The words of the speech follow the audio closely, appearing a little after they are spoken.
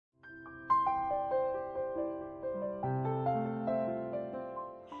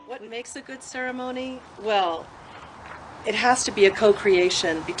What makes a good ceremony? Well, it has to be a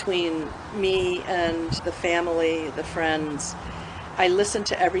co-creation between me and the family, the friends. I listen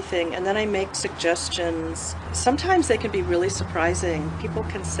to everything and then I make suggestions. Sometimes they can be really surprising. People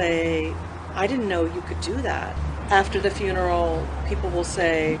can say, I didn't know you could do that. After the funeral, people will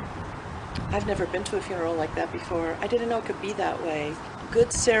say, I've never been to a funeral like that before. I didn't know it could be that way.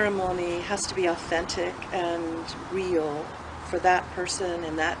 Good ceremony has to be authentic and real for that person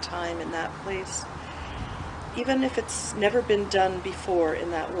in that time, in that place. Even if it's never been done before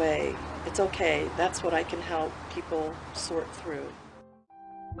in that way, it's okay. That's what I can help people sort through.